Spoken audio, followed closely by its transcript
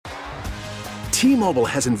T-Mobile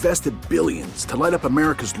has invested billions to light up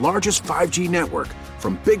America's largest 5G network,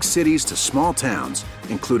 from big cities to small towns,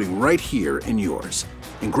 including right here in yours.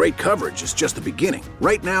 And great coverage is just the beginning.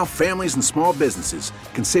 Right now, families and small businesses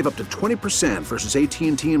can save up to 20% versus AT&T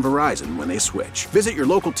and Verizon when they switch. Visit your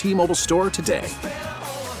local T-Mobile store today.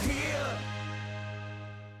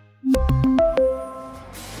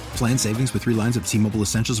 Plan savings with 3 lines of T-Mobile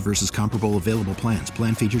Essentials versus comparable available plans.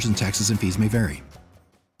 Plan features and taxes and fees may vary.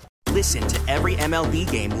 Listen to every MLB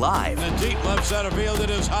game live. In the deep left center field, it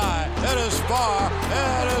is high, it is far,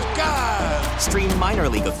 it is gone. Stream minor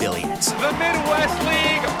league affiliates. The Midwest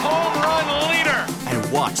League home run leader.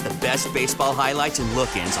 And watch the best baseball highlights and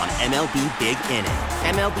look-ins on MLB Big Inning.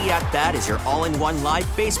 MLB At Bat is your all-in-one live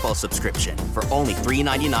baseball subscription for only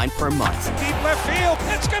 $3.99 per month. Deep left field,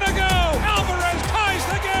 it's gonna go. Alvarez ties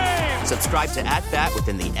the game. Subscribe to At Bat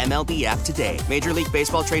within the MLB app today. Major League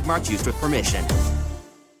Baseball trademarks used with permission.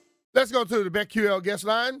 Let's go to the BetQL guest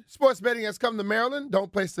line. Sports betting has come to Maryland. Don't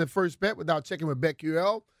place the first bet without checking with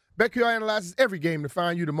BetQL. BetQL analyzes every game to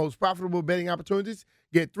find you the most profitable betting opportunities.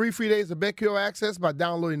 Get 3 free days of BetQL access by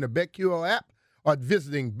downloading the BetQL app or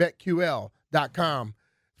visiting BetQL.com.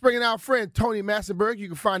 Let's bring in our friend Tony Massenburg. You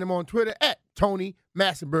can find him on Twitter at Tony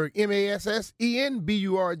Massenburg,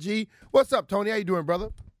 Massenburg. What's up, Tony? How you doing,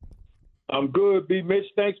 brother? I'm good, B. Mitch.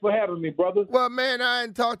 Thanks for having me, brother. Well, man, I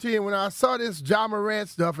hadn't talked to you. When I saw this Ja Morant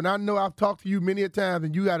stuff, and I know I've talked to you many a time,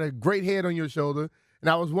 and you got a great head on your shoulder, and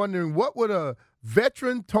I was wondering, what would a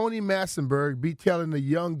veteran Tony Massenburg be telling the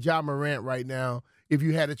young Ja Morant right now if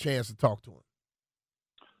you had a chance to talk to him?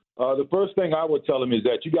 The first thing I would tell him is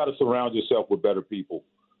that you got to surround yourself with better people.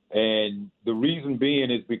 And the reason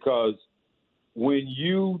being is because when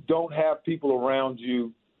you don't have people around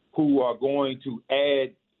you who are going to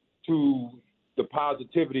add to the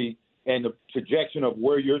positivity and the projection of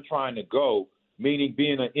where you're trying to go, meaning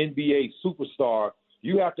being an NBA superstar,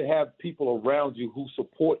 you have to have people around you who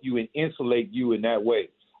support you and insulate you in that way.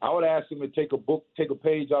 I would ask him to take a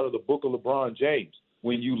page out of the book of LeBron James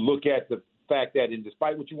when you look at the fact that, and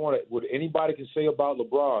despite what anybody can say about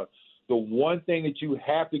LeBron, the one thing that you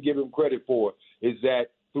have to give him credit for is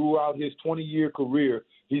that throughout his 20-year career,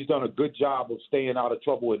 he's done a good job of staying out of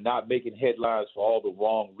trouble and not making headlines for all the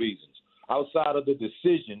wrong reasons. Outside of the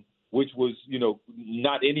decision, which was,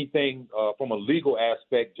 not anything from a legal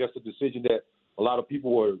aspect, just a decision that a lot of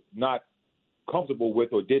people were not comfortable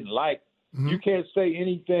with or didn't like, you can't say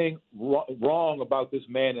anything wrong about this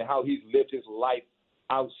man and how he's lived his life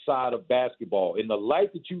outside of basketball. And the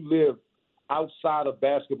life that you live outside of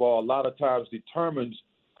basketball a lot of times determines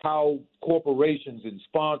how corporations and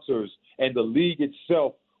sponsors and the league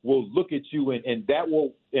itself will look at you, and that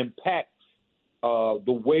will impact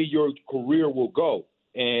the way your career will go.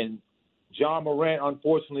 And Ja Morant,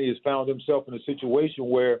 unfortunately, has found himself in a situation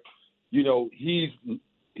where, he's an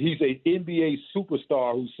NBA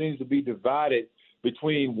superstar who seems to be divided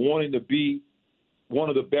between wanting to be one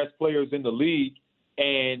of the best players in the league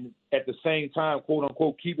and at the same time, quote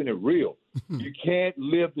unquote, keeping it real. You can't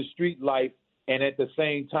live the street life and at the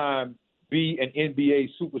same time be an NBA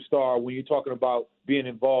superstar when you're talking about being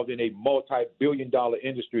involved in a multi-billion-dollar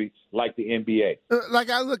industry like the NBA. Like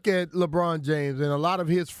I look at LeBron James, and a lot of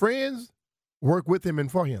his friends work with him and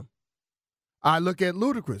for him. I look at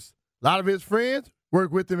Ludacris. A lot of his friends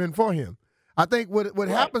work with him and for him. I think what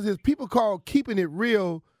happens is people call keeping it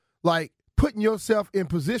real like putting yourself in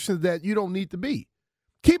positions that you don't need to be.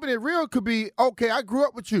 Keeping it real could be, okay, I grew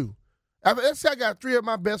up with you. Let's say I got 3 of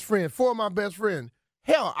my best friends, 4 of my best friends.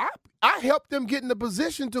 Hell, I helped them get in the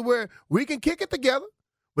position to where we can kick it together,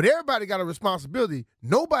 but everybody got a responsibility.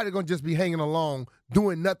 Nobody going to just be hanging along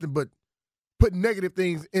doing nothing but putting negative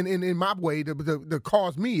things in my way to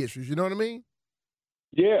cause me issues. You know what I mean?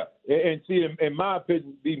 Yeah, and see, in my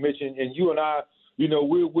opinion, B. Mitch, and you and I,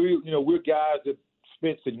 we're guys that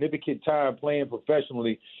spent significant time playing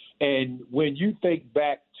professionally, and when you think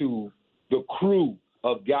back to the crew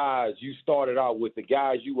of guys you started out with, the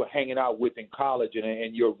guys you were hanging out with in college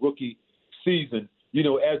and your rookie season,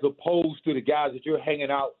 as opposed to the guys that you're hanging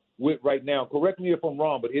out with right now. Correct me if I'm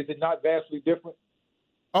wrong, but is it not vastly different?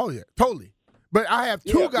 Oh, yeah, totally. But I have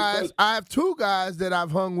two guys. I have 2 guys that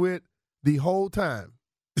I've hung with the whole time.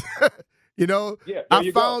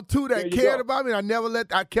 I found 2 that cared about me. And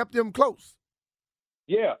I kept them close.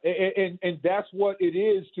 Yeah, and that's what it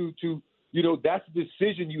is to that's the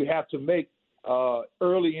decision you have to make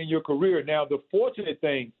early in your career. Now, the fortunate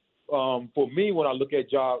thing for me when I look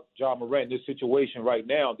at Ja Morant in this situation right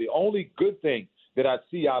now, the only good thing that I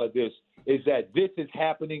see out of this is that this is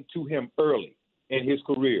happening to him early in his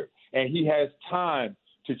career, and he has time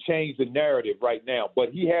to change the narrative right now.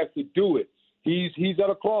 But he has to do it. He's at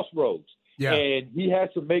a crossroads. Yeah. And he has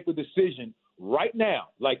to make a decision right now.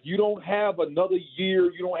 Like, you don't have another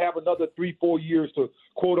year. You don't have another 3-4 years to,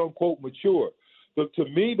 quote-unquote, mature. But to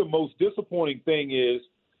me, the most disappointing thing is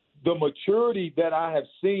the maturity that I have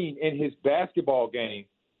seen in his basketball game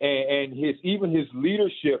and his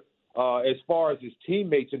leadership as far as his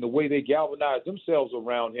teammates and the way they galvanize themselves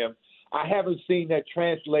around him. I haven't seen that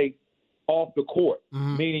translate off the court,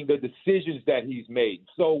 meaning the decisions that he's made.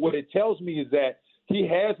 So what it tells me is that he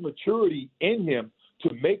has maturity in him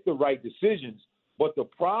to make the right decisions. But the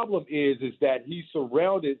problem is that he's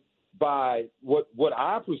surrounded by what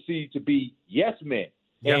I perceive to be yes men.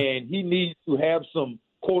 Yeah. And he needs to have some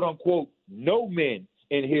quote unquote no men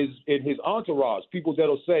in his entourage, people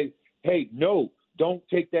that'll say, hey, no, don't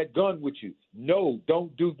take that gun with you. No,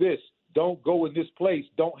 don't do this. Don't go in this place.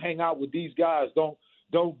 Don't hang out with these guys. Don't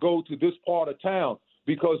go to this part of town.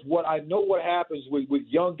 Because what happens with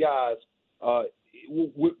young guys,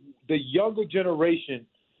 with the younger generation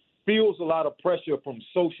feels a lot of pressure from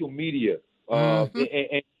social media.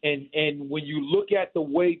 And when you look at the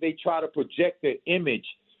way they try to project their image,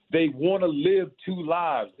 they want to live two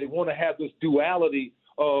lives. They want to have this duality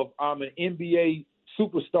of I'm an NBA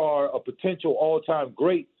superstar, a potential all-time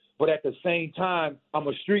great, but at the same time, I'm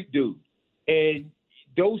a street dude. And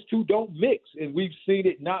those two don't mix. And we've seen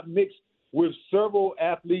it not mix with several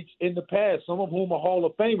athletes in the past, some of whom are Hall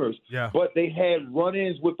of Famers. Yeah. But they had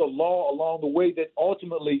run-ins with the law along the way that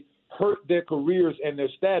ultimately hurt their careers and their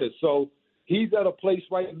status. So he's at a place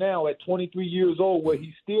right now at 23 years old where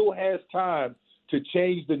he still has time to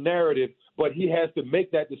change the narrative, but he has to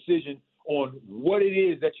make that decision on what it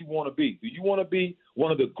is that you want to be. Do you want to be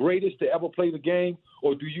one of the greatest to ever play the game,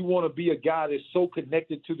 or do you want to be a guy that's so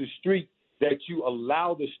connected to the street that you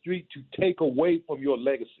allow the street to take away from your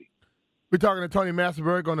legacy? We're talking to Tony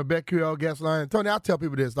Massenburg on the BetQL guest line. Tony, I'll tell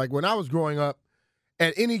people this. Like, when I was growing up,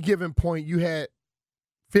 at any given point, you had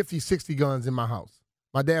 50, 60 guns in my house.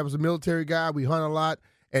 My dad was a military guy. We hunt a lot.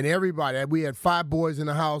 And everybody, we had 5 boys in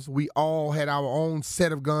the house. We all had our own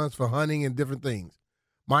set of guns for hunting and different things.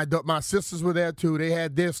 My sisters were there, too. They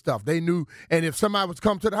had their stuff. They knew. And if somebody was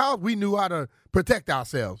come to the house, we knew how to protect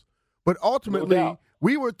ourselves. But ultimately,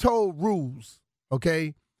 we were told rules,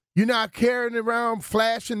 okay? You're not carrying around,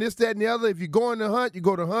 flashing this, that, and the other. If you're going to hunt, you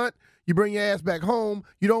go to hunt. You bring your ass back home.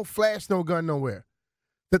 You don't flash no gun nowhere.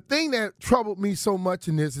 The thing that troubled me so much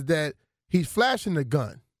in this is that he's flashing the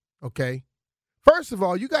gun, okay? First of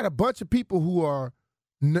all, you got a bunch of people who are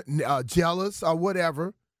jealous or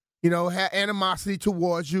whatever, have animosity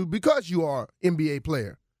towards you because you are an NBA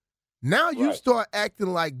player. Now you start acting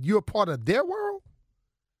like you're part of their world.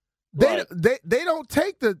 They don't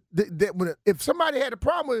take if somebody had a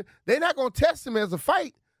problem with it, they're not going to test him as a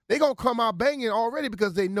fight. They're going to come out banging already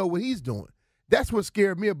because they know what he's doing. That's what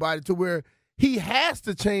scared me about it, to where he has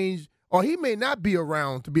to change, or he may not be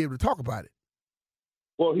around to be able to talk about it.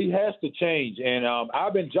 Well, he has to change. And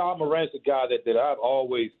I've been Ja Morant's a guy that I've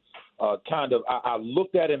always I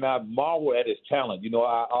looked at him, I marvel at his talent. I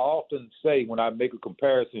often say when I make a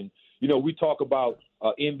comparison, we talk about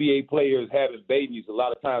NBA players having babies. A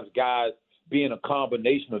lot of times guys being a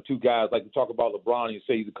combination of two guys, like we talk about LeBron, you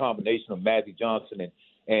say he's a combination of Magic Johnson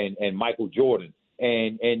and Michael Jordan.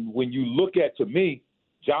 And when you look at, to me,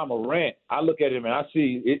 Ja Morant, I look at him and I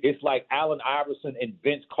see it's like Allen Iverson and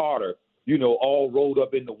Vince Carter, all rolled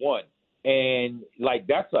up into one. And,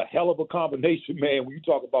 that's a hell of a combination, man, when you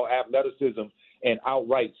talk about athleticism and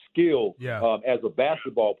outright skill as a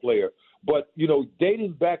basketball player. But,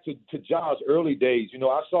 dating back to Ja's early days,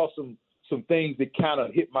 I saw some things that kind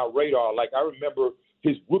of hit my radar. Like, I remember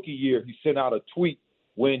his rookie year, he sent out a tweet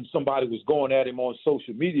when somebody was going at him on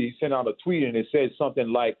social media. He sent out a tweet and it said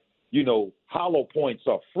something like, hollow points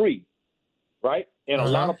are free, right? And a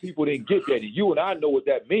lot of people didn't get that. And you and I know what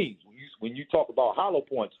that means when you talk about hollow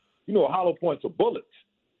points. Hollow points are bullets.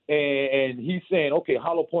 And he's saying, okay,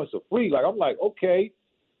 hollow points are free. I'm like, okay,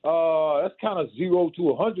 that's kind of 0 to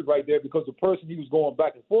 100 right there, because the person he was going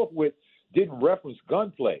back and forth with didn't reference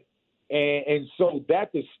gunplay. And so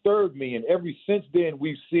that disturbed me. And ever since then,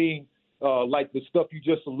 we've seen, the stuff you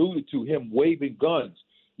just alluded to, him waving guns.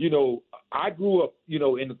 I grew up,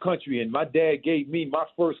 in the country, and my dad gave me my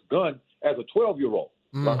first gun as a 12-year-old,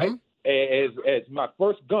 right? As my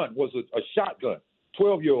first gun was a shotgun.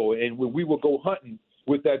 12-year-old, and we would go hunting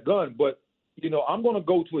with that gun. But, I'm going to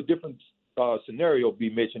go to a different scenario, B.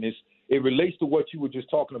 Mitch, and it relates to what you were just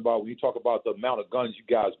talking about when you talk about the amount of guns you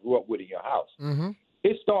guys grew up with in your house.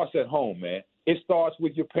 It starts at home, man. It starts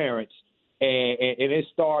with your parents, and it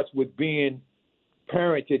starts with being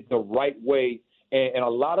parented the right way. And a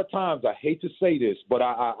lot of times, I hate to say this, but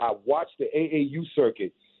I watch the AAU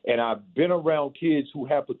circuit, and I've been around kids who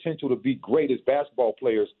have potential to be great as basketball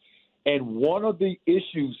players. And one of the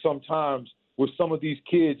issues sometimes with some of these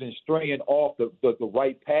kids and straying off the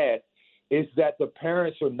right path is that the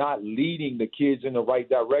parents are not leading the kids in the right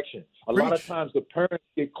direction. A lot of times the parents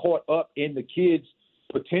get caught up in the kids'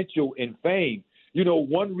 potential and fame. You know,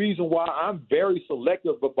 one reason why I'm very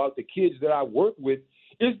selective about the kids that I work with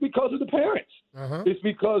is because of the parents. It's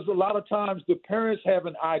because a lot of times the parents have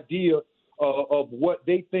an idea of what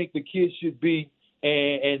they think the kids should be,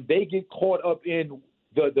 and they get caught up in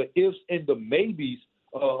the ifs and the maybes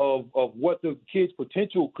of what the kids'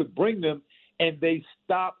 potential could bring them, and they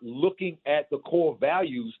stop looking at the core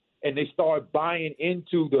values, and they start buying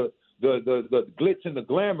into the glitz and the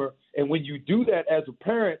glamour. And when you do that as a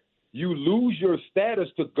parent, you lose your status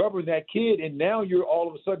to govern that kid, and now you're all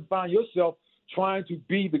of a sudden find yourself trying to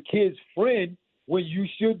be the kid's friend when you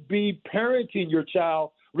should be parenting your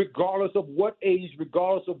child regardless of what age,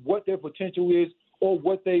 regardless of what their potential is or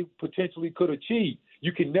what they potentially could achieve.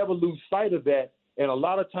 You can never lose sight of that. And a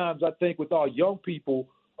lot of times I think with our young people,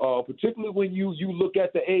 particularly when you look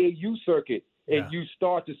at the AAU circuit and you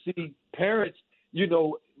start to see parents, you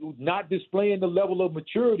know, not displaying the level of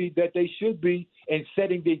maturity that they should be and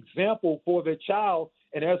setting the example for their child.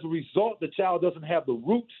 And as a result, the child doesn't have the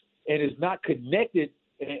roots and is not connected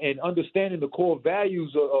and understanding the core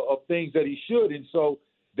values of things that he should. And so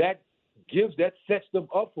that sets them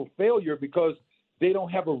up for failure because they don't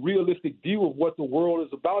have a realistic view of what the world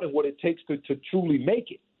is about and what it takes to truly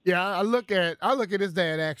make it. Yeah, I look at his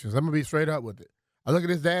dad actions. I'm gonna be straight up with it. I look at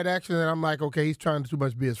his dad actions and I'm like, okay, he's trying to too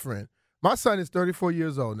much be his friend. My son is 34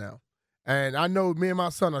 years old now, and I know me and my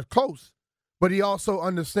son are close, but he also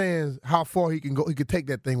understands how far he can go. He could take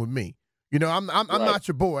that thing with me. You know, I'm not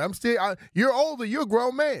your boy. You're older. You're a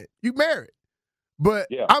grown man. You married, but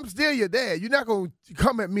I'm still your dad. You're not gonna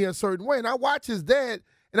come at me a certain way. And I watch his dad.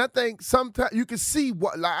 And I think sometimes you can see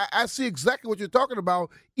I see exactly what you're talking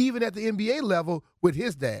about, even at the NBA level with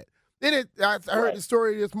his dad. Then I heard the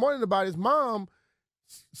story this morning about his mom.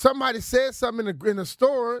 Somebody said something in the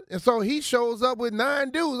store, and so he shows up with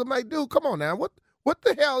 9 dudes. I'm like, dude, come on now. What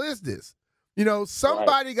the hell is this? You know,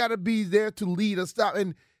 somebody got to be there to lead us.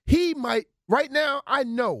 And he might – right now, I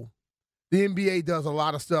know the NBA does a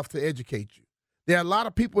lot of stuff to educate you. There are a lot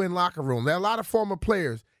of people in locker room. There are a lot of former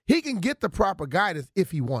players. He can get the proper guidance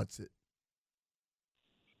if he wants it.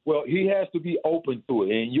 Well, he has to be open to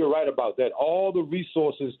it, and you're right about that. All the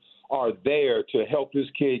resources are there to help this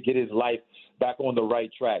kid get his life back on the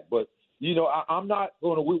right track. But, you know, I'm not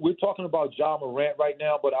going to – we're talking about Ja Morant right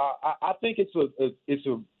now, but I think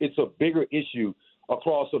it's a bigger issue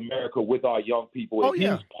across America with our young people. He's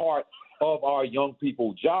part of our young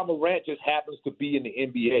people. Ja Morant just happens to be in the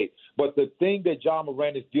NBA. But the thing that Ja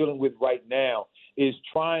Morant is dealing with right now is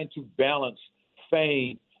trying to balance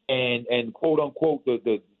fame and quote unquote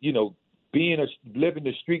the you know living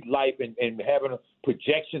the street life and having a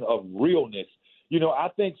projection of realness. You know, I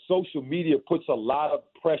think social media puts a lot of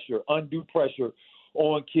pressure, undue pressure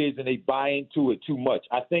on kids, and they buy into it too much.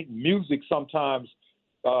 I think music sometimes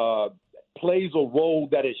plays a role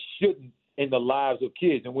that it shouldn't in the lives of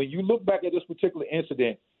kids. And when you look back at this particular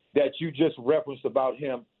incident that you just referenced about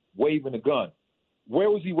him waving a gun, where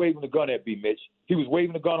was he waving the gun at, B. Mitch? He was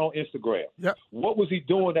waving the gun on Instagram. Yep. What was he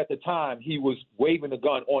doing at the time he was waving the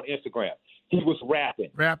gun on Instagram? He was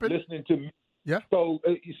rapping. Listening to music. Yeah.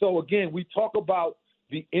 So again, we talk about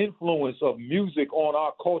the influence of music on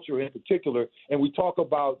our culture in particular, and we talk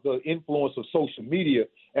about the influence of social media.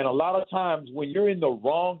 And a lot of times when you're in the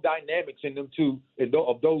wrong dynamics in those two,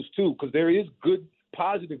 because there is good,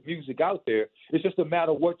 positive music out there, it's just a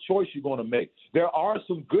matter of what choice you're going to make. There are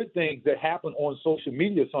some good things that happen on social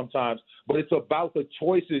media sometimes, but it's about the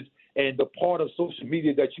choices and the part of social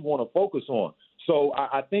media that you want to focus on. So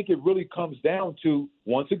I think it really comes down to,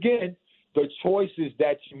 once again, the choices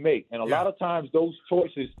that you make. And a lot of times those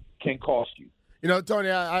choices can cost you. You know, Tony,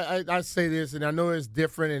 I say this, and I know it's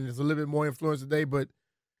different and there's a little bit more influence today, but,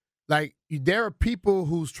 like, there are people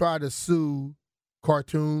who's tried to sue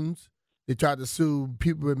cartoons. They try to sue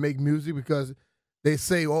people that make music because they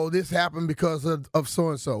say, oh, this happened because of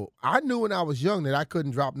so-and-so. I knew when I was young that I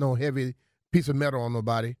couldn't drop no heavy piece of metal on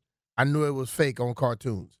nobody. I knew it was fake on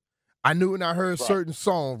cartoons. I knew when I heard certain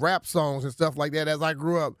songs, rap songs and stuff like that as I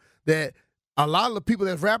grew up, that a lot of the people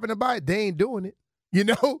that's rapping about it, they ain't doing it, you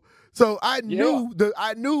know? So I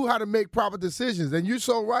knew how to make proper decisions. And you're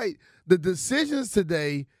so right. The decisions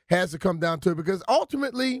today has to come down to it because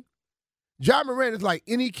ultimately, Ja Morant is like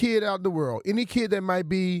any kid out in the world, any kid that might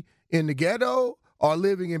be in the ghetto or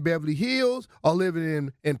living in Beverly Hills or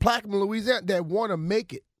living in Plaquemine, Louisiana, that want to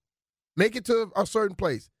make it to a certain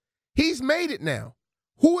place. He's made it now.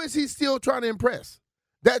 who is he still trying to impress?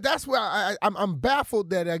 That's where I'm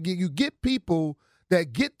baffled that you get people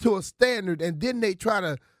that get to a standard and then they try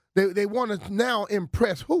to they want to now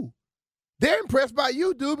impress who? They're impressed by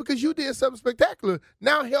you, dude, because you did something spectacular.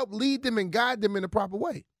 Now help lead them and guide them in the proper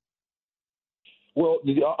way. Well,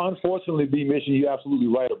 unfortunately, B. Mission, you're absolutely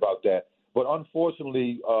right about that. But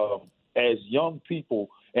unfortunately, as young people,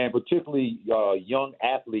 and particularly young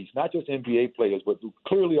athletes, not just NBA players, but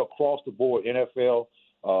clearly across the board, NFL,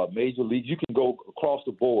 major leagues, you can go across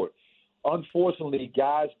the board. Unfortunately,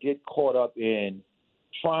 guys get caught up in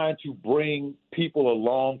trying to bring people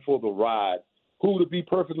along for the ride who, to be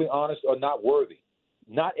perfectly honest, are not worthy.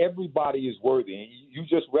 Not everybody is worthy. And you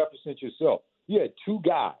just referenced it yourself. You had two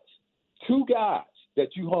guys that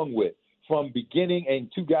you hung with from beginning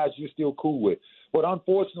and two guys you're still cool with. But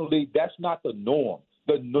unfortunately, that's not the norm.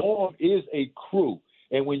 The norm is a crew.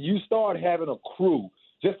 And when you start having a crew,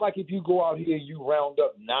 just like if you go out here and you round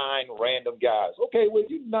up 9 random guys. Okay, well,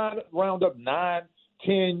 you round up 9,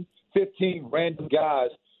 10, 15 random guys.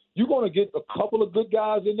 You're going to get a couple of good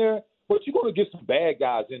guys in there, but you're going to get some bad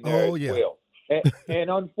guys in there well. And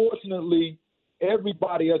unfortunately,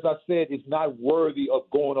 everybody, as I said, is not worthy of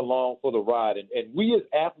going along for the ride. And we as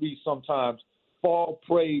athletes sometimes fall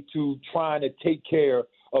prey to trying to take care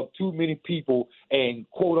of too many people and,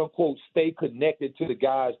 quote, unquote, stay connected to the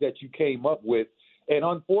guys that you came up with. And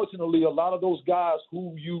unfortunately, a lot of those guys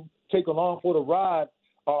who you take along for the ride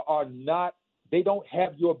are not – they don't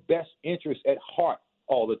have your best interest at heart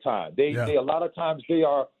all the time. They a lot of times they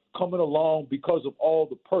are coming along because of all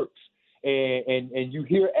the perks. And you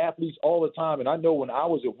hear athletes all the time, and I know when I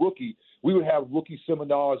was a rookie, we would have rookie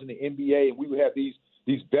seminars in the NBA, and we would have these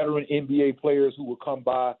veteran NBA players who would come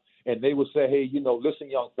by, and they would say, hey, listen,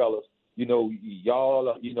 young fellas,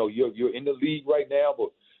 y'all, you're in the league right now, but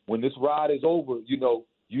when this ride is over,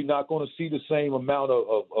 you're not going to see the same amount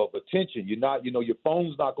of attention. You're not, your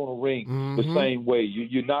phone's not going to ring the same way.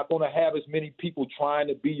 You're not going to have as many people trying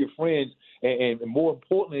to be your friends, and more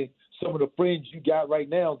importantly, some of the friends you got right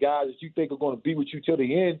now, guys that you think are going to be with you till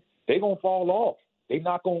the end, they're going to fall off. They're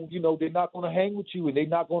not going, they're not going to hang with you, and they're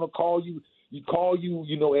not going to call you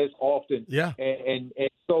as often. Yeah. And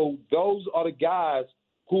so those are the guys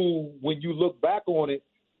who, when you look back on it,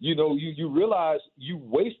 you realize you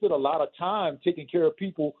wasted a lot of time taking care of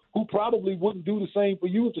people who probably wouldn't do the same for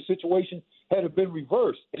you if the situation had been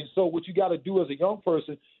reversed. And so what you got to do as a young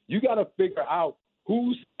person, you got to figure out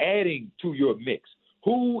who's adding to your mix.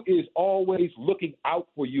 Who is always looking out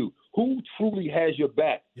for you? Who truly has your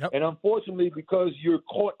back? Yep. And unfortunately, because you're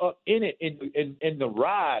caught up in it, in the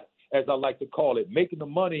ride, as I like to call it, making the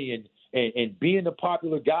money and being the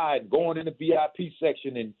popular guy and going in the VIP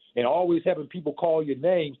section and always having people call your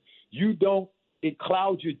names, it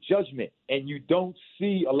clouds your judgment. And you don't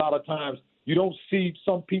see a lot of times, you don't see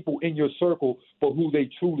some people in your circle for who they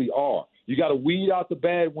truly are. You got to weed out the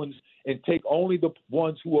bad ones and take only the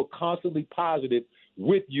ones who are constantly positive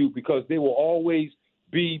with you, because there will always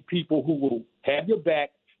be people who will have your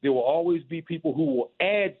back. There will always be people who will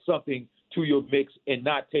add something to your mix and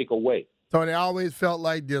not take away. Tony, I always felt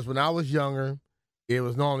like this. When I was younger, it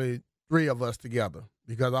was normally 3 of us together,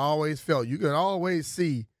 because I always felt you can always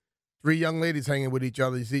see 3 young ladies hanging with each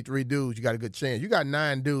other. You see 3 dudes, you got a good chance. You got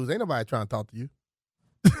 9 dudes, ain't nobody trying to talk to you.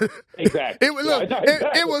 Exactly.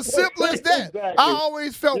 It was simple as that. Exactly. I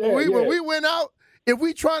always felt when we went out, if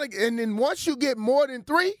we trying to, and then once you get more than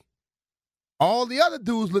 3, all the other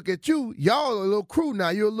dudes look at you. Y'all are a little crew now.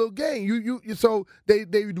 You're a little gang. So they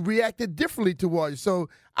reacted differently towards you. So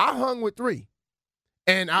I hung with 3,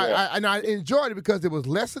 and I enjoyed it because there was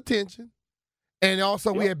less attention, and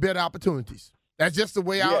also we had better opportunities. That's just the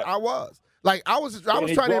way I was. Like I was trying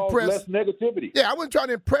to impress. Less negativity. Yeah, I wasn't trying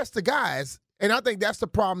to impress the guys, and I think that's the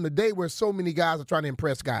problem today, where so many guys are trying to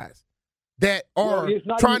impress guys that are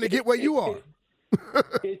trying to get where you are.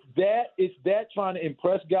 It's that trying to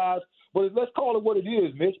impress guys, but let's call it what it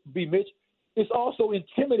is, Mitch. It's also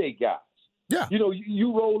intimidate guys. Yeah.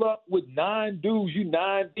 You roll up with 9 dudes, you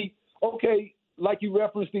 9 deep. Okay, like you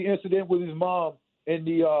referenced the incident with his mom in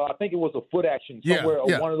the I think it was a Foot Action somewhere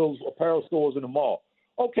or one of those apparel stores in the mall.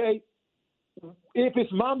 Okay,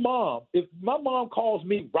 if my mom calls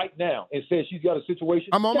me right now and says she's got a situation,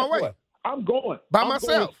 I'm on my way. What? I'm going by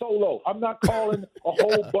myself, going solo. I'm not calling a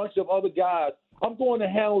whole bunch of other guys. I'm going to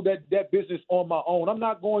handle that business on my own. I'm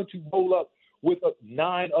not going to roll up with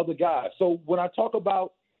 9 other guys. So when I talk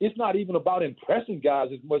about, it's not even about impressing guys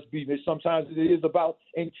as much as sometimes it is about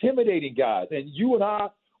intimidating guys. And you and I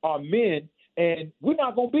are men, and we're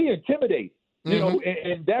not going to be intimidated. You know,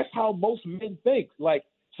 and that's how most men think. Like,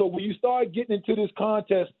 so when you start getting into this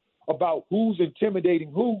contest about who's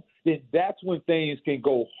intimidating who, then that's when things can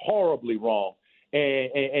go horribly wrong.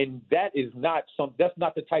 And that's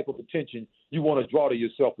not the type of attention you want to draw to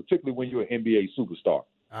yourself, particularly when you're an NBA superstar.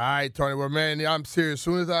 All right, Tony. Well, man, I'm serious. As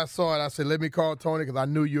soon as I saw it, I said, let me call Tony because I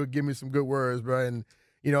knew you would give me some good words, bro. And,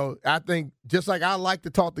 you know, I think just like I like to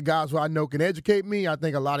talk to guys who I know can educate me, I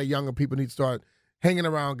think a lot of younger people need to start hanging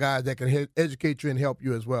around guys that can educate you and help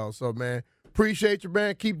you as well. So, man, appreciate you,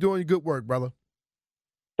 man. Keep doing your good work, brother.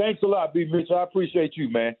 Thanks a lot, B. Mitch. I appreciate you,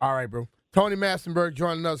 man. All right, bro. Tony Massenberg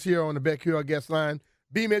joining us here on the BetQL guest line.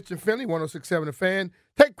 B. Mitch and Finley, 106.7 The Fan.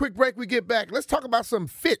 Take a quick break. We get back. Let's talk about some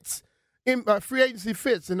fits, free agency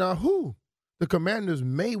fits, and who the Commanders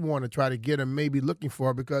may want to try to get and maybe looking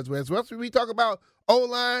for, because as well as we talk about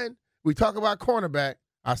O-line, we talk about cornerback,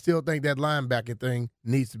 I still think that linebacker thing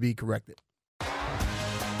needs to be corrected.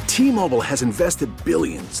 T-Mobile has invested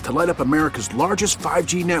billions to light up America's largest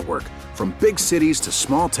 5G network, from big cities to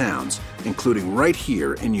small towns, including right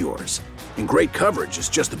here in yours. And great coverage is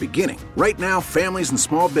just the beginning. Right now, families and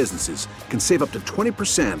small businesses can save up to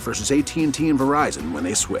 20% versus AT&T and Verizon when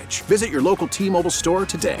they switch. Visit your local T-Mobile store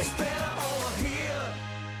today.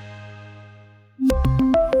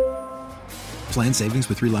 Plan savings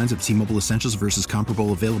with 3 lines of T-Mobile Essentials versus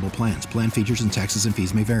comparable available plans. Plan features and taxes and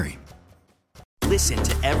fees may vary. Listen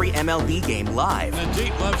to every MLB game live. In the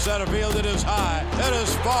deep left center field, it is high, it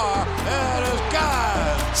is far, it is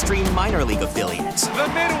God. Stream minor league affiliates. The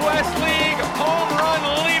Midwest League home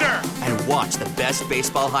run leader. And watch the best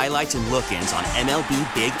baseball highlights and look-ins on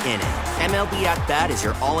MLB Big Inning. MLB At Bat is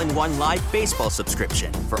your all-in-one live baseball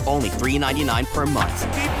subscription for only $3.99 per month.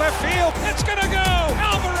 Deep left field, it's gonna go.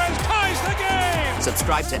 Alvarez ties the game.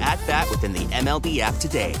 Subscribe to At Bat within the MLB app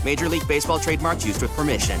today. Major League Baseball trademarks used with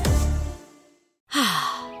permission.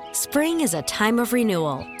 Spring is a time of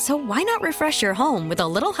renewal, so why not refresh your home with a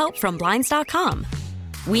little help from Blinds.com?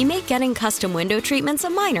 We make getting custom window treatments a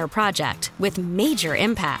minor project with major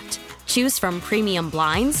impact. Choose from premium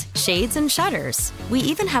blinds, shades, and shutters. We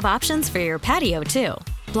even have options for your patio, too.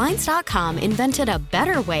 Blinds.com invented a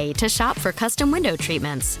better way to shop for custom window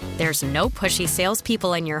treatments. There's no pushy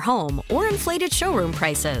salespeople in your home or inflated showroom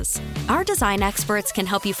prices. Our design experts can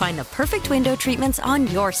help you find the perfect window treatments on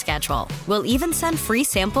your schedule. We'll even send free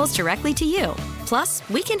samples directly to you. Plus,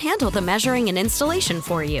 we can handle the measuring and installation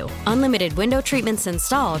for you. Unlimited window treatments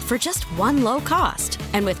installed for just one low cost.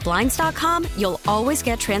 And with Blinds.com, you'll always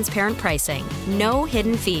get transparent pricing. No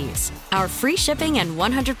hidden fees. Our free shipping and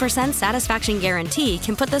 100% satisfaction guarantee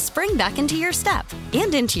can put the spring back into your step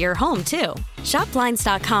and into your home, too. Shop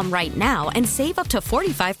Blinds.com right now and save up to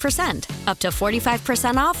 45%. Up to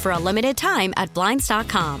 45% off for a limited time at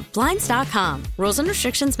Blinds.com. Blinds.com. Rules and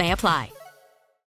restrictions may apply.